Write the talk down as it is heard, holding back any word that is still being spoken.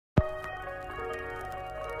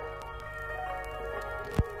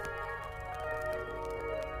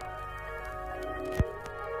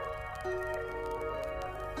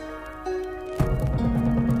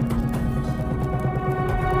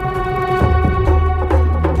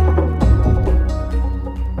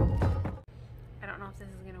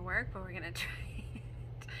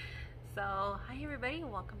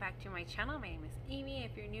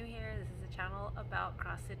channel about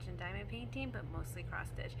cross stitch and diamond painting, but mostly cross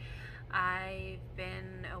stitch. I've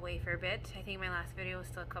been away for a bit. I think my last video was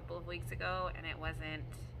still a couple of weeks ago, and it wasn't,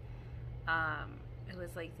 it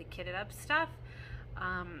was like the kitted up stuff.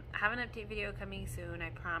 I have an update video coming soon, I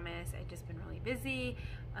promise. I've just been really busy.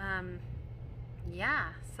 Yeah,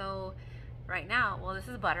 so right now, well, this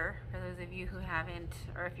is Butter, for those of you who haven't,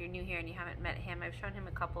 or if you're new here and you haven't met him. I've shown him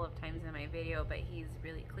a couple of times in my video, but he's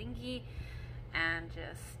really clingy and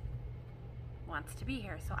just wants to be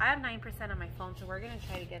here. So I have 9% on my phone, so we're gonna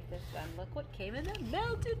try to get this done. Look what came in the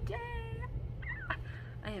mail today.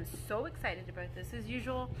 I am so excited about this. As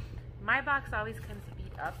usual, my box always comes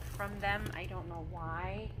beat up from them. I don't know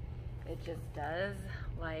why. It just does.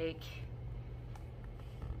 Like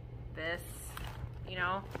this, you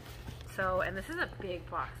know. So, and this is a big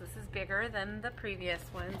box. This is bigger than the previous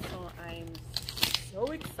one, so I'm so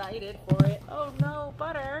excited for it. Oh no,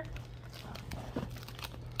 Butter.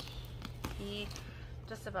 He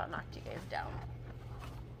just about knocked you guys down.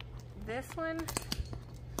 This one,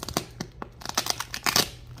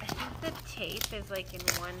 I think the tape is like in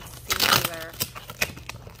one singular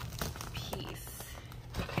piece.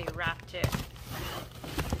 They wrapped it.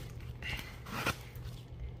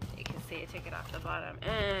 You can see I took it off the bottom,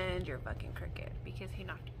 and you're fucking crooked because he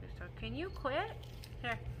knocked you down. Can you quit?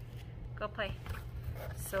 Here, go play.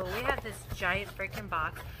 So we have this giant freaking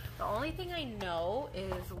box. The only thing I know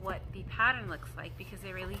is what the pattern looks like because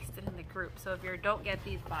they released it in the group. So if you don't get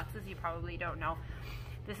these boxes, you probably don't know.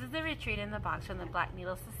 This is the Retreat in the Box from the Black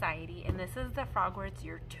Needle Society, and this is the Frogwarts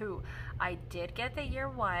Year 2. I did get the Year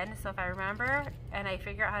 1, so if I remember and I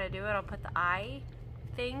figure out how to do it, I'll put the eye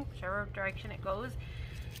thing, whichever direction it goes.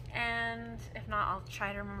 And if not, I'll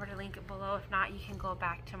try to remember to link it below. If not, you can go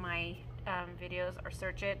back to my videos or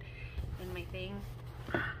search it in my thing.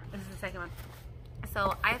 This is the second one.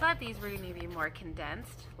 So I thought these were going to be more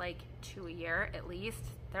condensed, like 2 a year at least.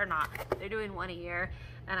 They're not. They're doing 1 a year,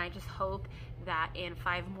 and I just hope that in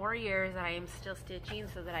 5 more years I am still stitching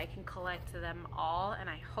so that I can collect them all. And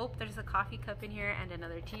I hope there's a coffee cup in here and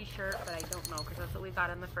another t-shirt, but I don't know because that's what we got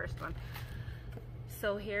in the first one.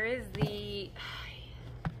 So here is the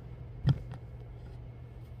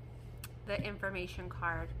information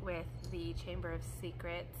card with the Chamber of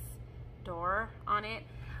Secrets door on it.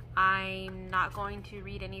 I'm not going to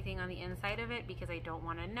read anything on the inside of it because I don't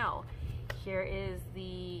want to know. Here is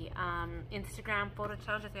the Instagram photo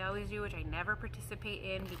challenge that they always do, which I never participate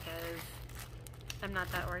in because I'm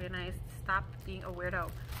not that organized. Stop being a weirdo.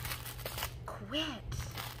 Quit.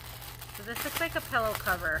 So this looks like a pillow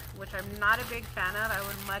cover, which I'm not a big fan of. I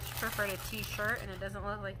would much prefer a t-shirt, and it doesn't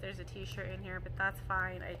look like there's a t-shirt in here, but that's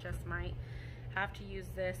fine. I just might have to use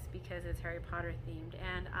this because it's Harry Potter themed,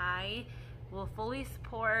 and I will fully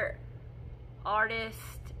support artist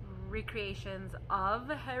recreations of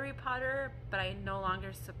Harry Potter, but I no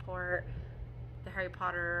longer support the Harry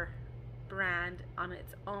Potter brand on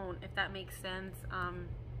its own, if that makes sense.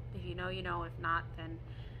 If you know, you know. If not, then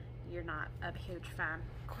you're not a huge fan.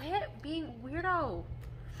 Quit being weirdo.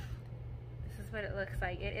 This is what it looks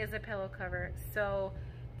like. It is a pillow cover. So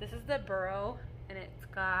this is the burrow, and it's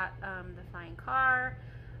got the flying car.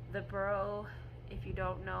 The burrow, if you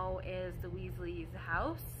don't know, is the Weasley's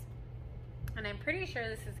house. And I'm pretty sure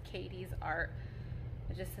this is Katie's art.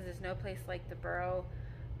 It just says there's no place like the burrow.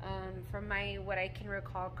 From what I can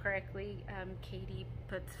recall correctly, Katie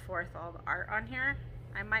puts forth all the art on here.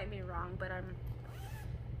 I might be wrong, but I'm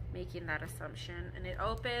making that assumption. And it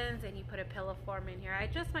opens and you put a pillow form in here. I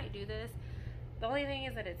just might do this. The only thing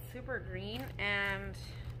is that it's super green, and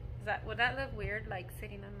would that look weird, like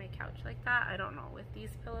sitting on my couch like that? I don't know. With these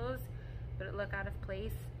pillows, would it look out of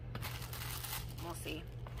place? We'll see.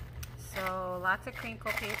 So lots of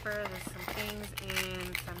crinkle paper. There's some things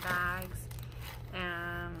in some bags,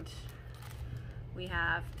 and we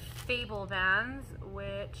have Fable bands,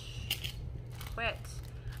 which quit.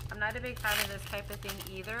 I'm not a big fan of this type of thing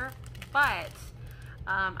either, but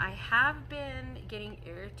I have been getting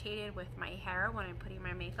irritated with my hair when I'm putting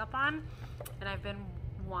my makeup on, and I've been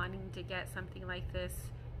wanting to get something like this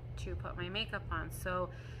to put my makeup on. So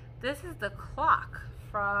this is the clock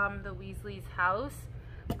from the Weasley's house.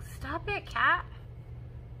 Stop it, cat.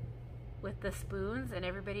 With the spoons and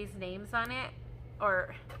everybody's names on it,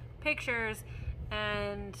 or pictures,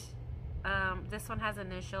 and this one has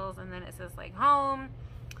initials, and then it says like home,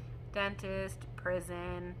 dentist,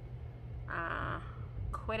 prison,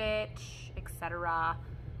 Quidditch, etc.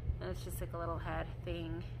 And it's just like a little head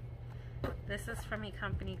thing. This is from a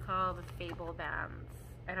company called Fable Bands.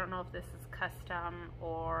 I don't know if this is custom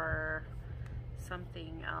or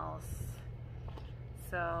something else.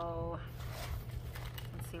 So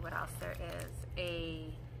let's see what else there is.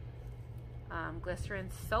 A Glycerin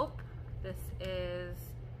soap. This is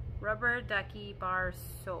rubber ducky bar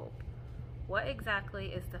soap. What exactly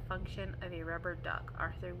is the function of a rubber duck?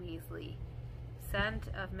 Arthur Weasley. Scent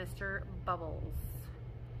of Mr. Bubbles.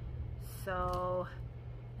 So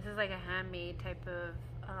this is like a handmade type of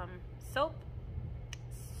soap.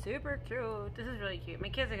 Super cute. This is really cute. My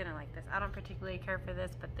kids are gonna like this. I don't particularly care for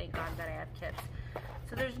this, but thank God that I have kids.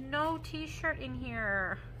 So there's no t-shirt in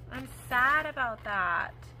here. I'm sad about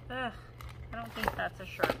that. Ugh, I don't think that's a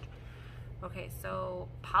shirt. Okay, so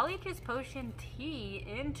Polyjuice Potion Tea.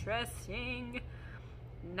 Interesting.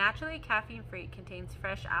 Naturally caffeine free. Contains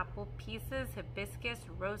fresh apple pieces, hibiscus,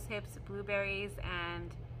 rose hips, blueberries,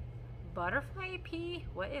 and butterfly pea.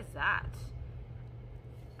 What is that?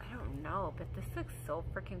 I don't know, but this looks so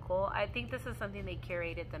freaking cool. I think this is something they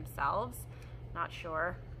curated themselves. Not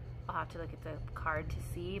sure. I'll have to look at the card to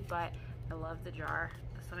see, but I love the jar.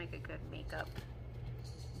 This will make a good makeup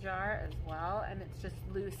jar as well, and it's just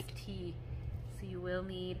loose tea, so you will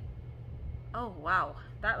need. Oh wow,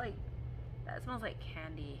 that smells like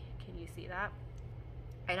candy. Can you see that?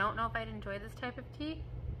 I don't know if I'd enjoy this type of tea.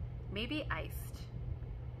 Maybe iced.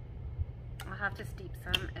 I'll have to steep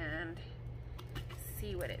some and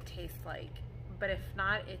see what it tastes like, but if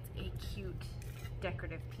not, it's a cute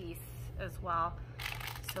decorative piece as well.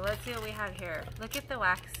 So let's see what we have here. Look at the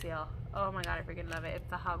wax seal. Oh my god, I freaking love it. It's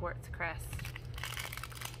the Hogwarts crest.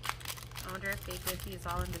 I wonder if they did these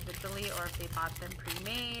all individually or if they bought them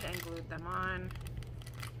pre-made and glued them on.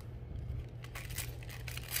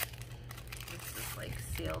 This is like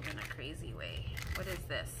sealed in a crazy way. What is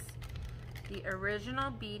this? The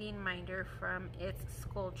original beading minder from its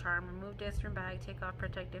skull charm. Remove disc from bag, take off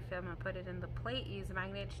protective film and put it in the plate. Use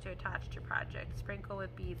magnets to attach to project. Sprinkle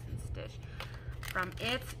with beads and stitch. From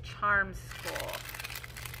its charm skull.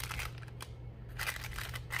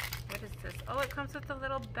 What is this? Oh, it comes with a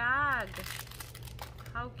little bag.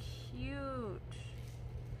 How cute.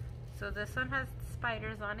 So this one has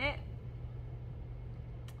spiders on it.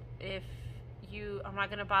 I'm not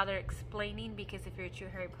going to bother explaining because if you're a true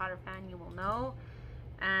Harry Potter fan, you will know.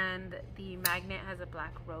 And the magnet has a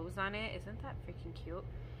black rose on it. Isn't that freaking cute?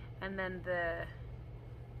 And then the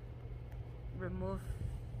remove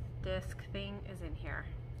disc thing is in here.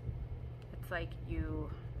 It's like let's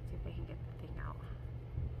see if I can get the thing out.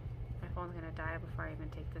 My phone's going to die before I even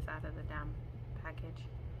take this out of the damn package.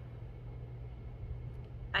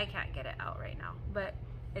 I can't get it out right now, but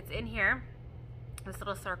it's in here. This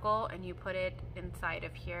little circle, and you put it inside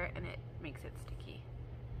of here and it makes it sticky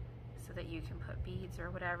so that you can put beads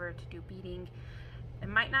or whatever to do beading. It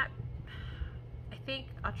might not, I think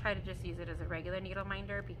I'll try to just use it as a regular needle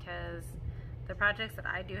minder because the projects that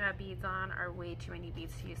I do have beads on are way too many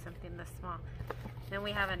beads to use something this small. Then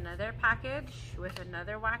we have another package with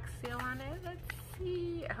another wax seal on it. Let's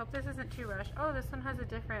see. I hope this isn't too rushed. Oh, this one has a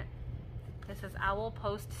different, this is Owl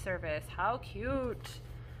Post Service. How cute.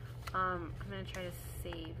 I'm going to try to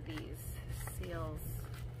save these seals.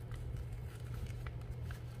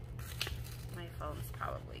 My phone's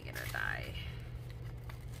probably going to die.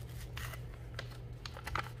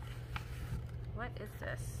 What is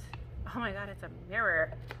this? Oh my god, it's a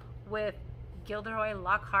mirror with Gilderoy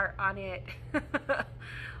Lockhart on it.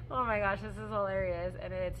 Oh my gosh, this is hilarious.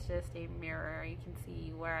 And it's just a mirror. You can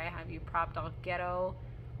see where I have you propped all ghetto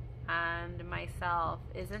and myself.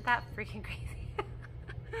 Isn't that freaking crazy?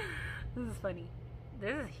 This is funny.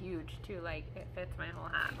 This is huge too, like it fits my whole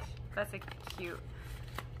hand. That's a cute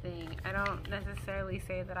thing. I don't necessarily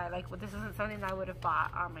say that I like, well, this isn't something I would have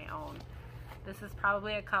bought on my own. This is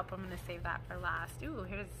probably a cup. I'm gonna save that for last. Ooh,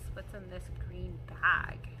 here's what's in this green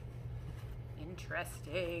bag.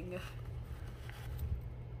 Interesting.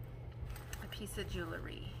 A piece of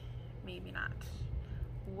jewelry. Maybe not.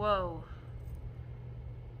 Whoa.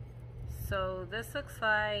 So this looks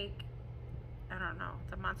like, I don't know,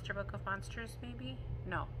 the Monster Book of Monsters maybe?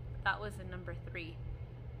 No, that was in number 3.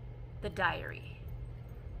 The diary.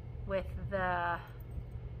 With the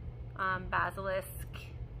basilisk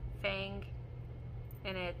fang.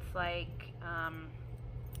 And it's like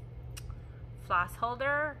floss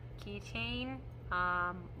holder, keychain,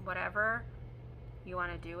 whatever you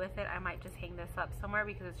want to do with it. I might just hang this up somewhere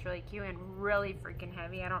because it's really cute and really freaking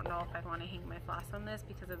heavy. I don't know if I'd want to hang my floss on this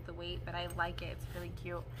because of the weight, but I like it. It's really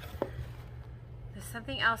cute. There's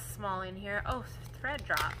something else small in here. Oh, thread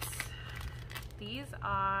drops. These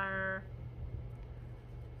are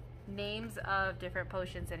names of different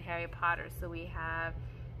potions in Harry Potter. So we have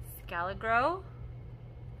Scalagro.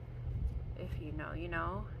 If you know, you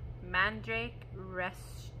know. Mandrake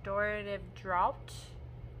Restorative Draught.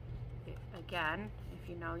 Again, if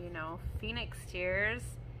you know, you know. Phoenix Tears.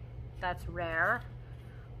 That's rare.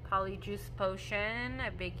 Polyjuice Potion,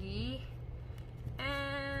 a biggie,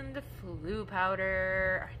 and Flu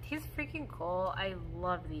Powder. These freaking cool. I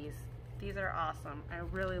love these. These are awesome. I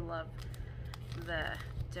really love the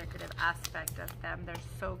decorative aspect of them. They're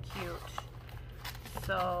so cute.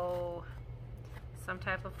 So, some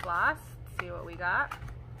type of floss. Let's see what we got.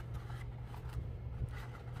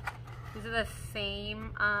 These are the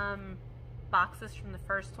same boxes from the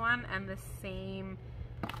first one and the same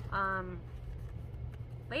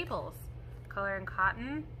labels. Color and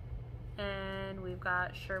Cotton, and we've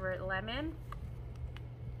got Sherbet Lemon,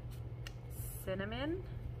 Cinnamon,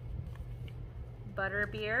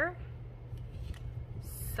 Butterbeer,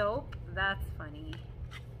 Soap, that's funny,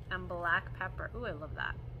 and Black Pepper. Ooh, I love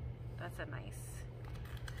that. That's a nice.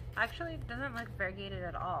 Actually, it doesn't look variegated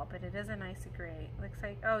at all, but it is a nice gray. Looks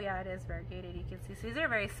like, oh yeah, it is variegated. You can see, so these are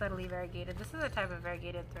very subtly variegated. This is a type of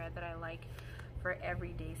variegated thread that I like for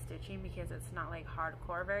everyday stitching because it's not like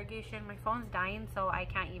hardcore variegation. My phone's dying, so I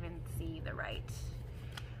can't even see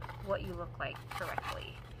what you look like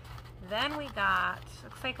correctly. Then we got,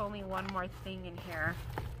 looks like only one more thing in here.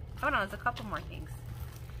 Oh no, there's a couple more things.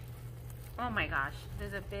 Oh my gosh,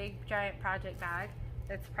 there's a big giant project bag.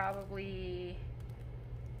 It's probably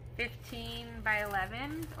 15 by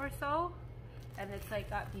 11 or so, and it's like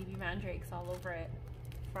got baby mandrakes all over it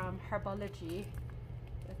from Herbology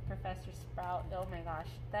with Professor Sprout. Oh my gosh,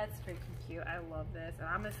 that's freaking cute. I love this, and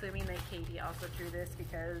I'm assuming that Katie also drew this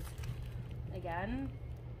because, again,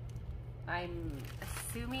 I'm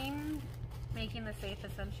assuming, making the safe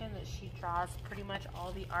assumption that she draws pretty much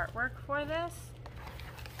all the artwork for this.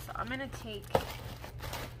 So I'm gonna take the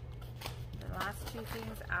last two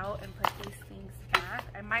things out and put these things back.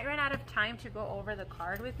 I might run out of time to go over the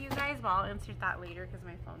card with you guys, but I'll insert that later because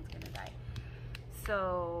my phone's gonna die.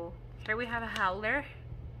 So here we have a howler,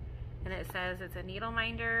 and it says it's a needle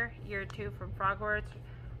minder, year 2 from Frogwarts,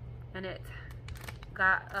 and it's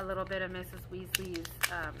got a little bit of Mrs. Weasley's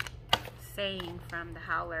saying from the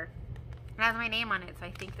howler. It has my name on it, so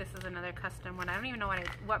I think this is another custom one. I don't even know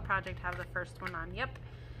what project I have the first one on. Yep.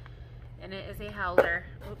 And it is a howler.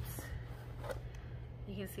 Oops.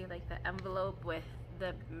 You can see like the envelope with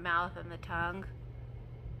the mouth and the tongue.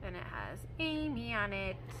 And it has Amy on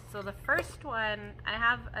it. So the first one, I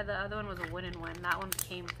have, the other one was a wooden one. That one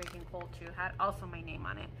came freaking cool too. Had also my name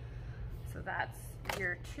on it. So that's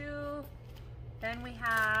year 2. Then we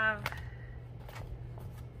have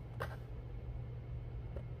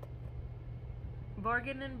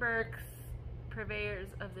Borgin and Burke's Purveyors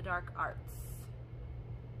of the Dark Arts.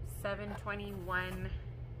 721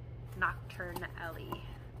 Nocturne Alley.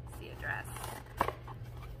 That's the address.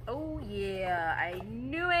 Oh yeah, I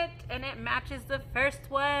knew it, and it matches the first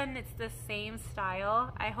one. It's the same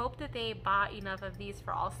style. I hope that they bought enough of these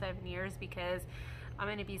for all 7 years, because I'm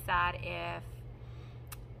gonna be sad if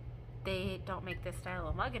they don't make this style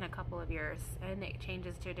of mug in a couple of years and it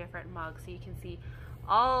changes to a different mug. So you can see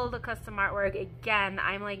all the custom artwork. Again,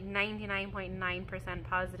 I'm like 99.9%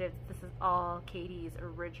 positive this is all Katie's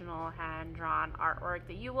original hand-drawn artwork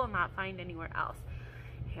that you will not find anywhere else.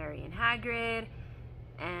 Harry and Hagrid,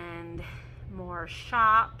 and more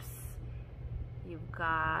shops. You've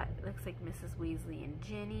got, looks like Mrs. Weasley and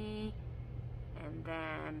Ginny, and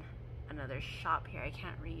then another shop here. I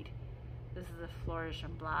can't read. This is a Flourish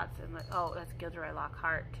and Blots, and oh, that's Gilderoy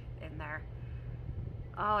Lockhart in there.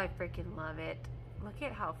 Oh, I freaking love it. Look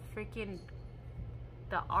at how freaking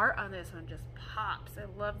the art on this one just pops. I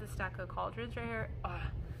love the stack of cauldrons right here. Oh,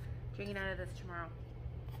 drinking out of this tomorrow.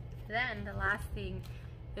 Then the last thing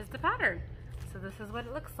is the pattern. So this is what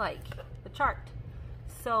it looks like, the chart.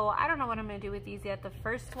 So I don't know what I'm gonna do with these yet. The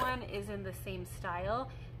first one is in the same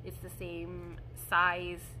style. It's the same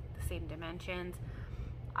size, the same dimensions.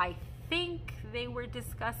 I think they were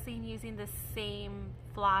discussing using the same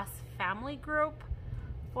floss family group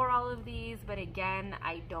for all of these, but again,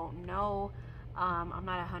 I don't know. I'm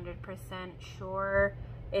not 100% sure.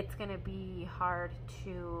 It's gonna be hard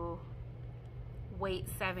to wait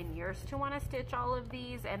 7 years to want to stitch all of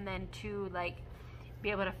these, and then to like be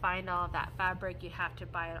able to find all of that fabric. You have to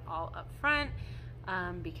buy it all up front,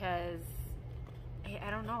 because I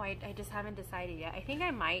don't know, I just haven't decided yet. I think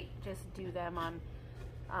I might just do them on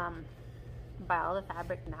buy all the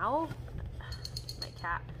fabric now. My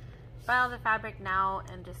cat. Buy all the fabric now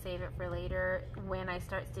and just save it for later when I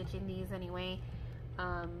start stitching these anyway.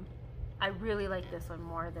 I really like this one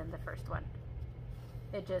more than the first one.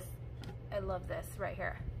 It just, I love this right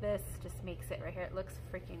here. This just makes it right here. It looks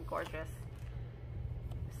freaking gorgeous.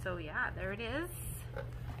 So yeah, there it is.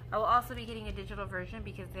 I will also be getting a digital version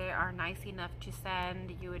because they are nice enough to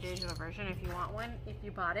send you a digital version if you want one, if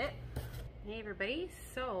you bought it. Hey everybody,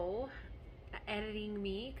 so editing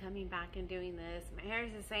me coming back and doing this. My hair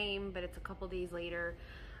is the same, but it's a couple days later.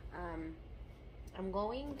 I'm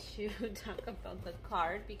going to talk about the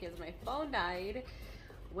card because my phone died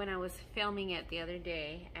when I was filming it the other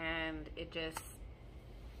day, and it just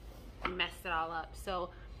messed it all up. So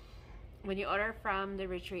when you order from the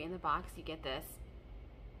retreat in the box, you get this,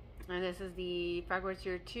 and this is the Frogwarts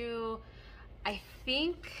Year 2. I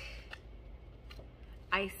think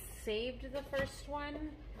I saved the first one.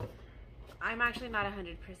 I'm actually not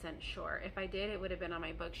 100% sure. If I did, it would have been on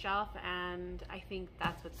my bookshelf, and I think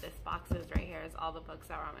that's what this box is right here, is all the books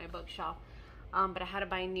that were on my bookshelf. But I had to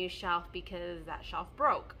buy a new shelf because that shelf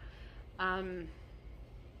broke. And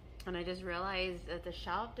I just realized that the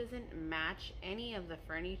shelf doesn't match any of the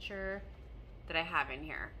furniture that I have in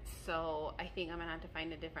here. So I think I'm gonna have to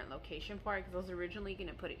find a different location for it, because I was originally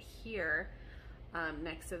gonna put it here,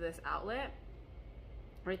 next to this outlet.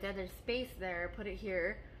 Right there, there's space there, put it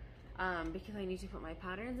here. Because I need to put my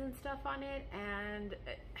patterns and stuff on it, and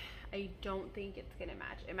I don't think it's gonna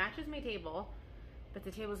match. It matches my table, but the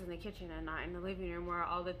table's in the kitchen and not in the living room where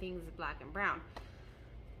all the things are black and brown.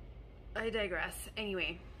 I digress.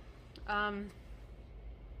 Anyway,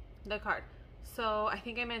 the card. So I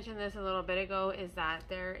think I mentioned this a little bit ago, is that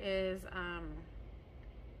there is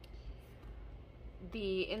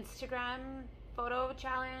the Instagram photo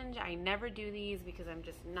challenge. I never do these because I'm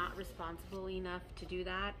just not responsible enough to do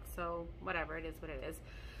that. So whatever, it is what it is.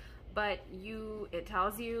 But it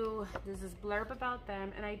tells you, there's this blurb about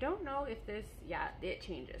them, and I don't know if this, yeah, it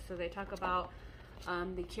changes. So they talk about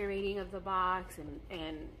the curating of the box,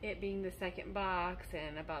 and it being the second box,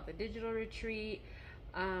 and about the digital retreat.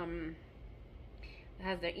 It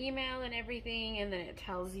has their email and everything, and then it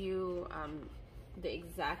tells you the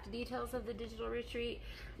exact details of the digital retreat,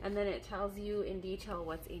 and then it tells you in detail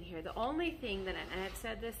what's in here. The only thing that, and I've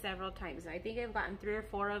said this several times, I think I've gotten 3 or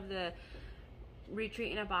 4 of the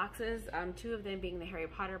retreat in a boxes, 2 of them being the Harry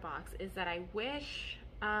Potter box, is that I wish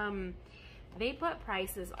they put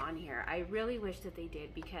prices on here. I really wish that they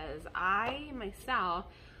did, because I myself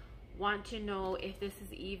want to know if this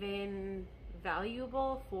is even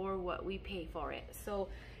valuable for what we pay for it. So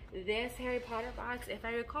this Harry Potter box, if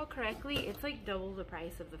I recall correctly, it's like double the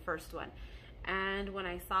price of the first one. And when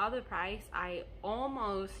I saw the price, I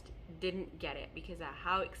almost didn't get it because of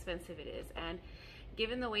how expensive it is. And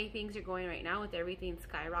given the way things are going right now with everything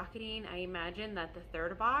skyrocketing, I imagine that the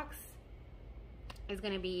third box is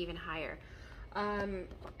going to be even higher. And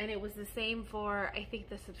it was the same for, I think,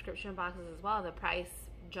 the subscription boxes as well. The price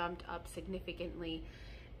jumped up significantly.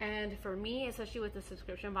 And for me, especially with the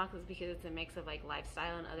subscription boxes, because it's a mix of like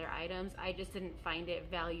lifestyle and other items, I just didn't find it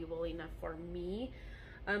valuable enough for me.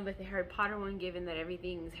 But the Harry Potter one, given that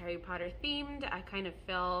everything's Harry Potter themed, I kind of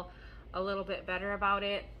feel a little bit better about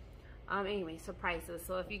it. Anyway, so prices.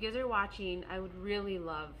 So if you guys are watching, I would really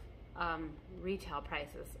love retail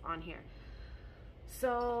prices on here.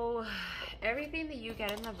 So everything that you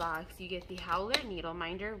get in the box, you get the Howler needle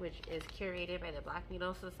minder, which is curated by the Black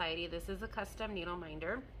Needle Society. This is a custom needle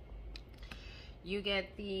minder. You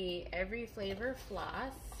get the Every Flavor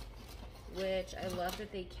floss, which I love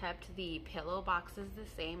that they kept the pillow boxes the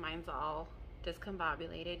same. Mine's all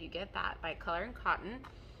discombobulated. You get that by Color and Cotton.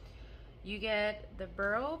 You get the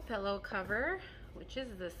Burrow pillow cover, which is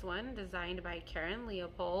this one, designed by Karen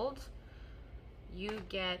Leopold. You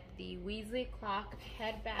get the Weasley clock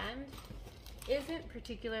headband. Isn't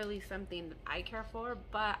particularly something that I care for,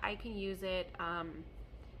 but I can use it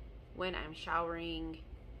when I'm showering,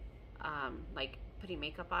 like putting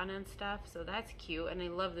makeup on and stuff. So that's cute, and I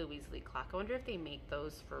love the Weasley clock. I wonder if they make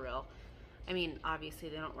those for real. I mean, obviously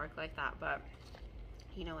they don't work like that, but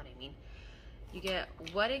you know what I mean. You get,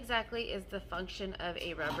 what exactly is the function of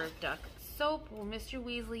a rubber duck soap? Will Mr.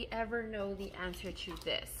 Weasley ever know the answer to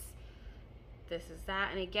this? This is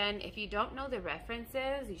that. And again, if you don't know the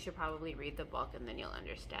references, you should probably read the book and then you'll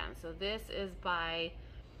understand. So this is by,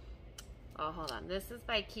 oh, hold on. This is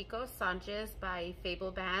by Kiko Sanchez by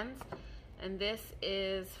Fable Bands. And this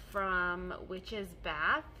is from Witch's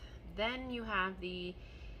Bath. Then you have the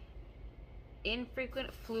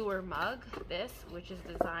Infrequent Fleur mug, this, which is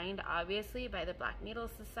designed obviously by the Black Needle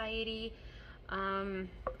Society.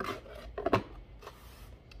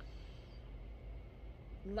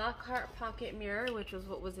 Lockhart pocket mirror, which was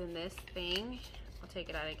what was in this thing. I'll take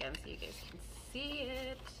it out again so you guys can see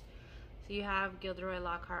it. So you have Gilderoy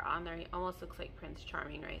Lockhart on there. He almost looks like Prince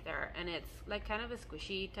Charming right there, and it's like kind of a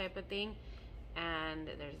squishy type of thing. And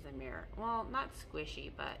there's the mirror. Well, not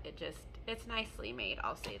squishy, but it's nicely made,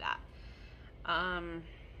 I'll say that.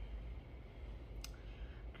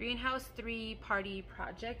 Greenhouse 3 party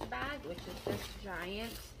project bag, which is this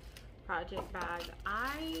giant project bag.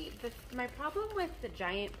 My problem with the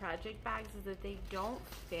giant project bags is that they don't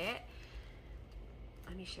fit.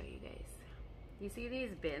 Let me show you guys. You see these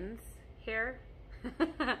bins here?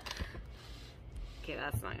 Okay,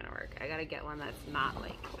 that's not gonna work. I gotta get one that's not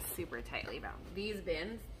like super tightly bound. These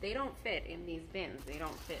bins, they don't fit in these bins. They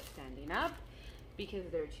don't fit standing up because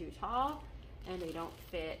they're too tall, and they don't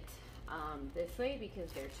fit this way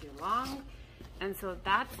because they're too long. And so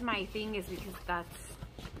that's my thing, is because that's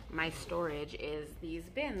my storage, is these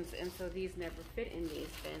bins, and so these never fit in these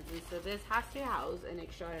bins. And so this has to house an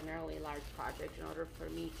extraordinarily large project in order for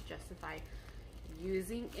me to justify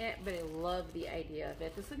using it. But I love the idea of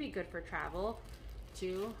it. This would be good for travel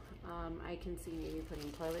too. I can see maybe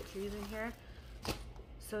putting toiletries in here.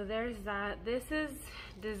 So there's that. This is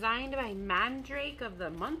designed by Mandrake of the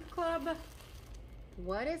Month Club.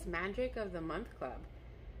 What is Mandrake of the Month Club?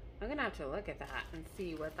 I'm gonna have to look at that and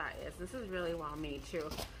see what that is. This is really well made too.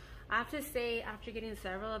 I have to say, after getting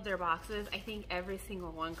several of their boxes, I think every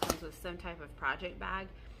single one comes with some type of project bag.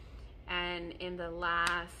 And in the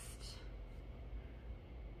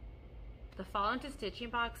Fall Into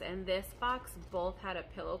Stitching box and this box both had a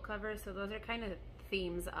pillow cover. So those are kind of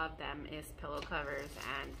themes of them, is pillow covers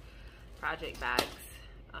and project bags.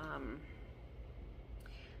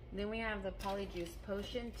 Then we have the Polyjuice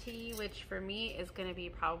Potion Tea, which for me is going to be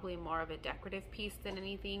probably more of a decorative piece than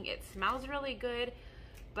anything. It smells really good,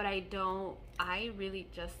 but I really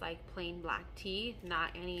just like plain black tea, not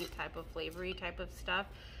any type of flavory type of stuff.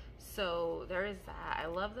 So there is that. I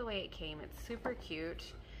love the way it came. It's super cute.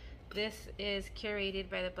 This is curated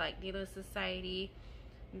by the Black Needle Society.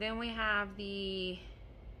 Then we have the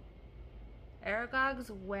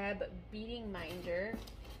Aragog's Web Beading Minder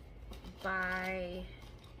by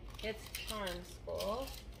It's Charm School,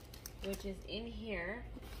 which is in here,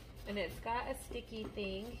 and it's got a sticky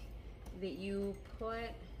thing that you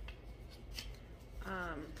put,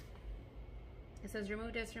 it says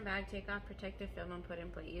remove dust from bag, take off protective film and put in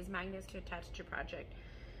place. Use magnets to attach to project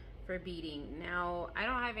for beading. Now, I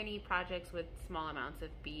don't have any projects with small amounts of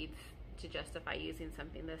beads to justify using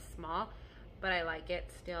something this small, but I like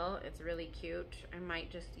it still. It's really cute. I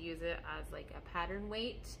might just use it as like a pattern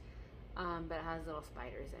weight. But it has little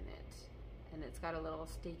spiders in it, and it's got a little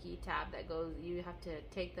sticky tab that goes, you have to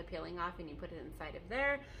take the peeling off and you put it inside of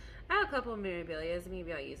there. I have a couple of memorabilia,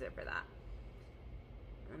 maybe I'll use it for that.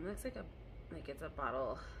 And it looks like it's a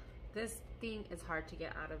bottle. This thing is hard to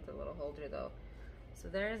get out of the little holder though. So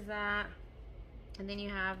there's that. And then you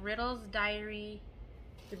have Riddle's Diary,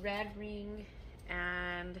 thread ring,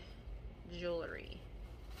 and jewelry.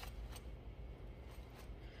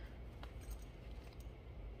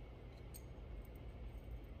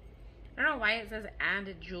 I don't know why it says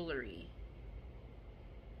and jewelry.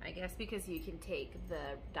 I guess because you can take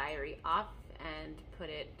the diary off and put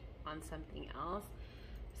it on something else.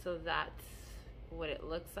 So that's what it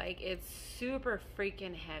looks like. It's super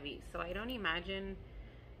freaking heavy. So I don't imagine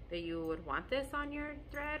that you would want this on your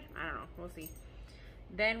thread. I don't know. We'll see.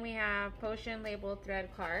 Then we have Potion Label Thread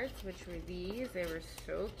Cards, which were these. They were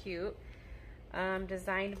so cute.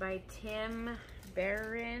 Designed by Tim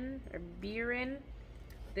Berin.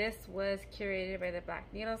 This was curated by the Black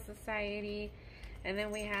Needle Society. And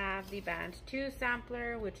then we have the Band 2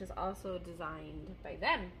 sampler, which is also designed by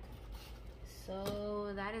them.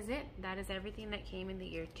 So that is it. That is everything that came in the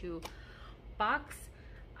Year 2 box.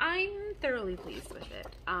 I'm thoroughly pleased with it.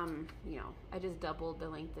 You know, I just doubled the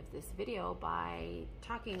length of this video by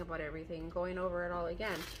talking about everything, going over it all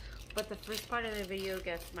again. But the first part of the video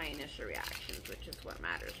gets my initial reactions, which is what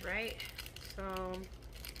matters, right? So,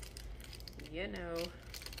 you know,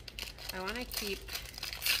 I want to keep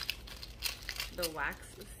the wax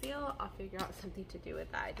seal. I'll figure out something to do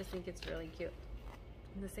with that. I just think it's really cute.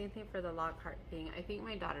 And the same thing for the Lockhart thing. I think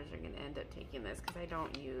my daughters are going to end up taking this because I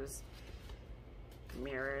don't use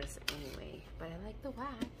mirrors anyway. But I like the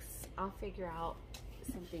wax. I'll figure out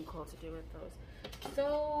something cool to do with those.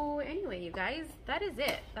 So anyway, you guys, that is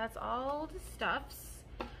it. That's all the stuffs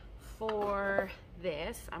for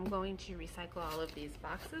this. I'm going to recycle all of these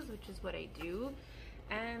boxes, which is what I do.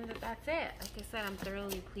 And that's it. Like I said, I'm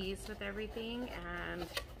thoroughly pleased with everything and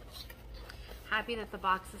happy that the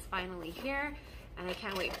box is finally here. And I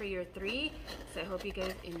can't wait for Year 3. So I hope you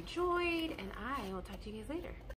guys enjoyed, and I will talk to you guys later.